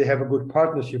particularly they have a good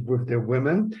partnership with their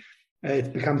women.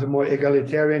 It becomes a more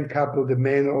egalitarian couple. The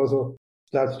man also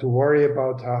starts to worry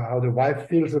about how the wife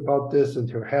feels about this and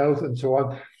her health and so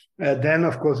on. Then,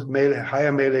 of course,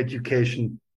 higher male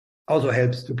education also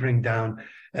helps to bring down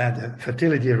the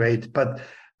fertility rate. But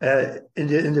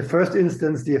in the first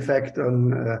instance, the effect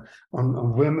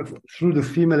on women through the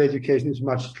female education is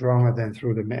much stronger than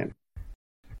through the men.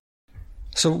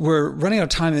 So we're running out of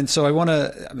time, and so I want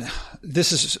to.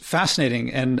 This is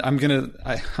fascinating, and I'm gonna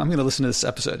listen to this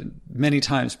episode many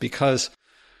times because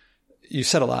you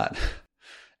said a lot,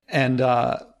 and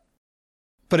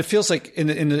but it feels like in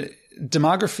the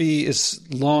demography is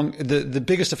long. The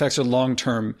biggest effects are long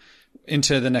term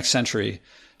into the next century.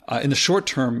 In the short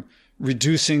term,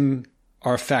 reducing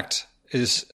our effect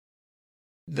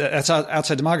that's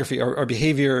outside demography. Our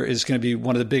behavior is going to be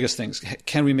one of the biggest things.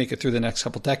 Can we make it through the next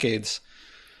couple decades?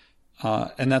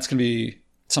 And that's going to be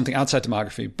something outside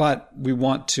demography. But we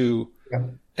want to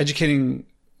educating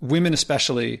women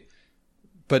especially,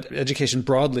 but education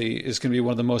broadly is going to be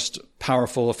one of the most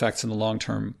powerful effects in the long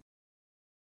term.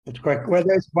 That's correct. Well,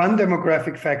 there's one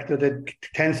demographic factor that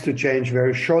tends to change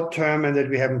very short term and that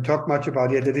we haven't talked much about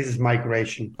yet, that this is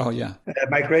migration. Oh, yeah.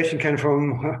 Migration can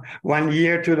from 1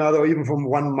 year to another, or even from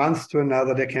 1 month to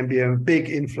another. There can be a big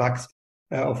influx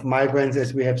of migrants,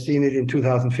 as we have seen it in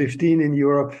 2015 in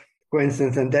Europe, for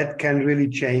instance, and that can really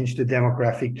change the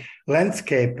demographic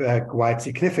landscape quite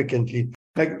significantly.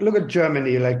 Like, look at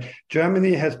Germany. Like,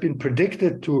 Germany has been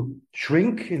predicted to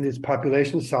shrink in its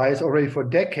population size already for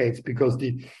decades because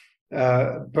the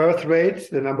birth rates,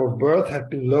 the number of births, have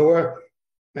been lower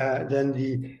than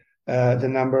the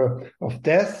number of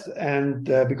deaths, and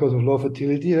because of low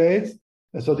fertility rates.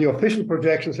 So the official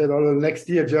projection said, oh, next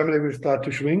year Germany will start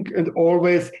to shrink, and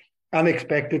always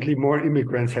unexpectedly more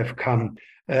immigrants have come.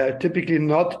 Typically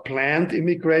not planned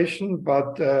immigration,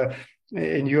 but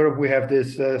in Europe we have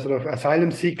this sort of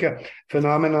asylum seeker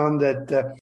phenomenon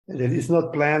that is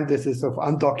not planned. This is of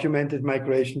undocumented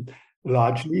migration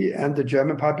largely, and the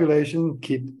German population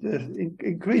keeps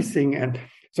increasing. And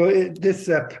So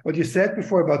what you said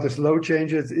before about the slow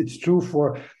changes, it's true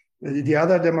for the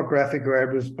other demographic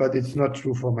variables, but it's not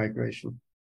true for migration.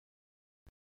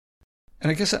 And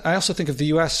I guess I also think of the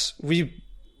U.S.,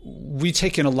 we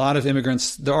take in a lot of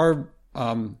immigrants. There are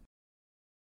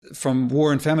from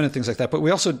war and famine and things like that, but we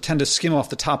also tend to skim off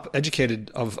the top educated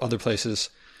of other places,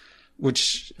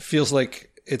 which feels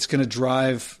like it's going to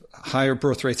drive higher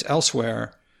birth rates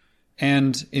elsewhere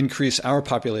and increase our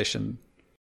population.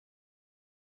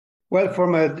 Well,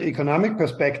 from an economic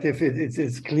perspective,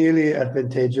 it's clearly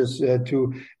advantageous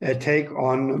to take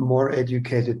on more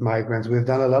educated migrants. We've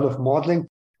done a lot of modeling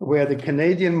where the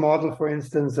Canadian model, for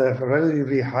instance, a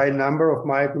relatively high number of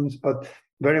migrants, but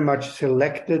very much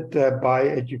selected by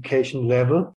education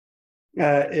level,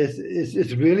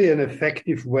 is really an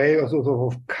effective way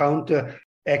of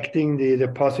counteracting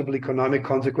the possible economic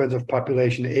consequence of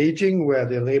population aging, where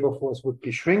the labor force would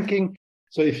be shrinking.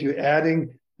 So if you're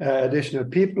adding additional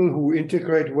people who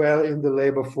integrate well in the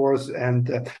labor force and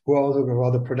who are also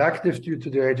rather productive due to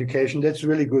their education, that's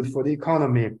really good for the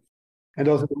economy. And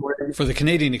also for the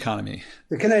Canadian economy.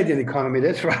 The Canadian economy,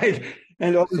 that's right.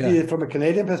 And also from a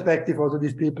Canadian perspective, also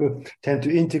these people tend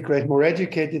to integrate. More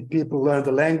educated people learn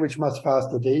the language much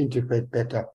faster, they integrate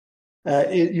better.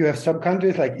 You have some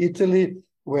countries like Italy,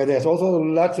 where there's also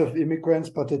lots of immigrants,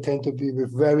 but they tend to be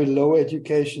with very low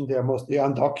education. They're mostly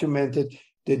undocumented.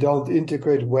 They don't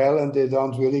integrate well, and they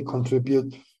don't really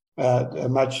contribute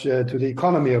much to the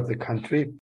economy of the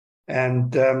country.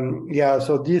 And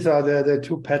so these are the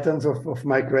two patterns of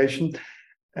migration.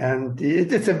 And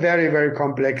it's a very, very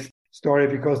complex story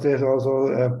because there's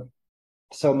also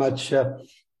so much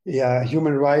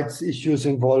human rights issues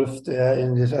involved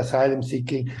in this asylum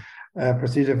seeking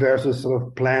procedure versus sort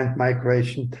of planned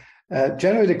migration.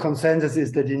 Generally, the consensus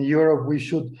is that in Europe we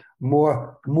should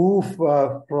more move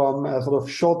from sort of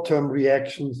short-term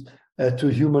reactions to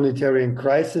humanitarian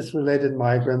crisis-related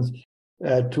migrants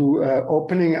to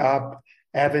opening up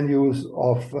avenues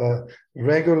of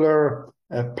regular,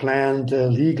 planned,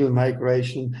 legal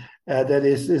migration that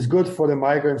is good for the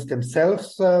migrants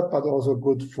themselves, but also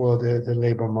good for the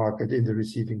labor market in the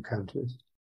receiving countries.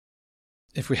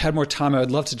 If we had more time, I would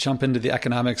love to jump into the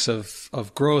economics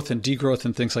of growth and degrowth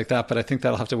and things like that, but I think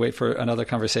that'll have to wait for another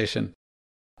conversation.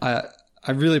 I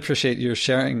really appreciate your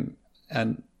sharing,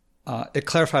 and it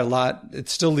clarified a lot. It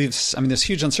still leaves, there's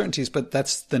huge uncertainties, but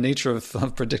that's the nature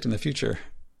of predicting the future.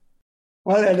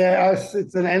 Well,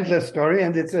 it's an endless story,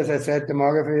 and it's, as I said,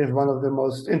 demography is one of the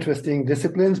most interesting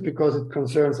disciplines because it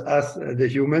concerns us, the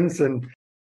humans, and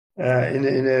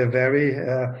in a very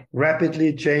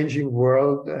rapidly changing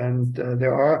world. And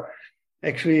there are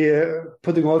actually,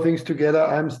 putting all things together,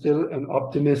 I'm still an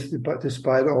optimist, but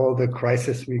despite all the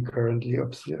crisis we currently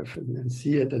observe and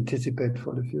see and anticipate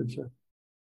for the future.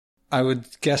 I would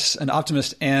guess an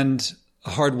optimist and a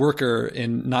hard worker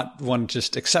in not one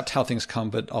just accept how things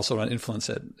come, but also want to influence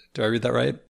it. Do I read that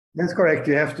right? That's correct.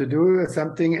 You have to do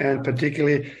something, and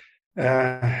particularly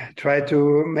try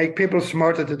to make people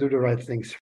smarter to do the right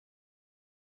things.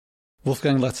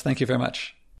 Wolfgang, Lutz, thank you very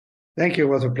much. Thank you. It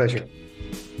was a pleasure.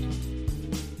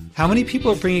 How many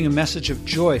people are bringing a message of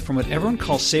joy from what everyone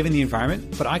calls saving the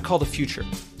environment, but I call the future?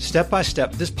 Step by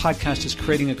step, this podcast is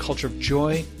creating a culture of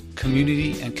joy,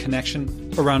 community, and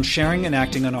connection around sharing and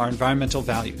acting on our environmental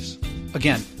values.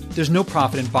 Again, there's no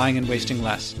profit in buying and wasting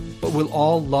less, but we'll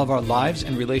all love our lives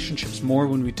and relationships more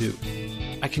when we do.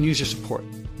 I can use your support.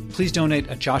 Please donate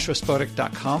at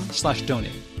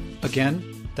joshuaspodek.com/donate. Again,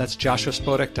 that's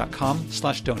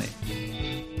joshuaspodek.com/donate.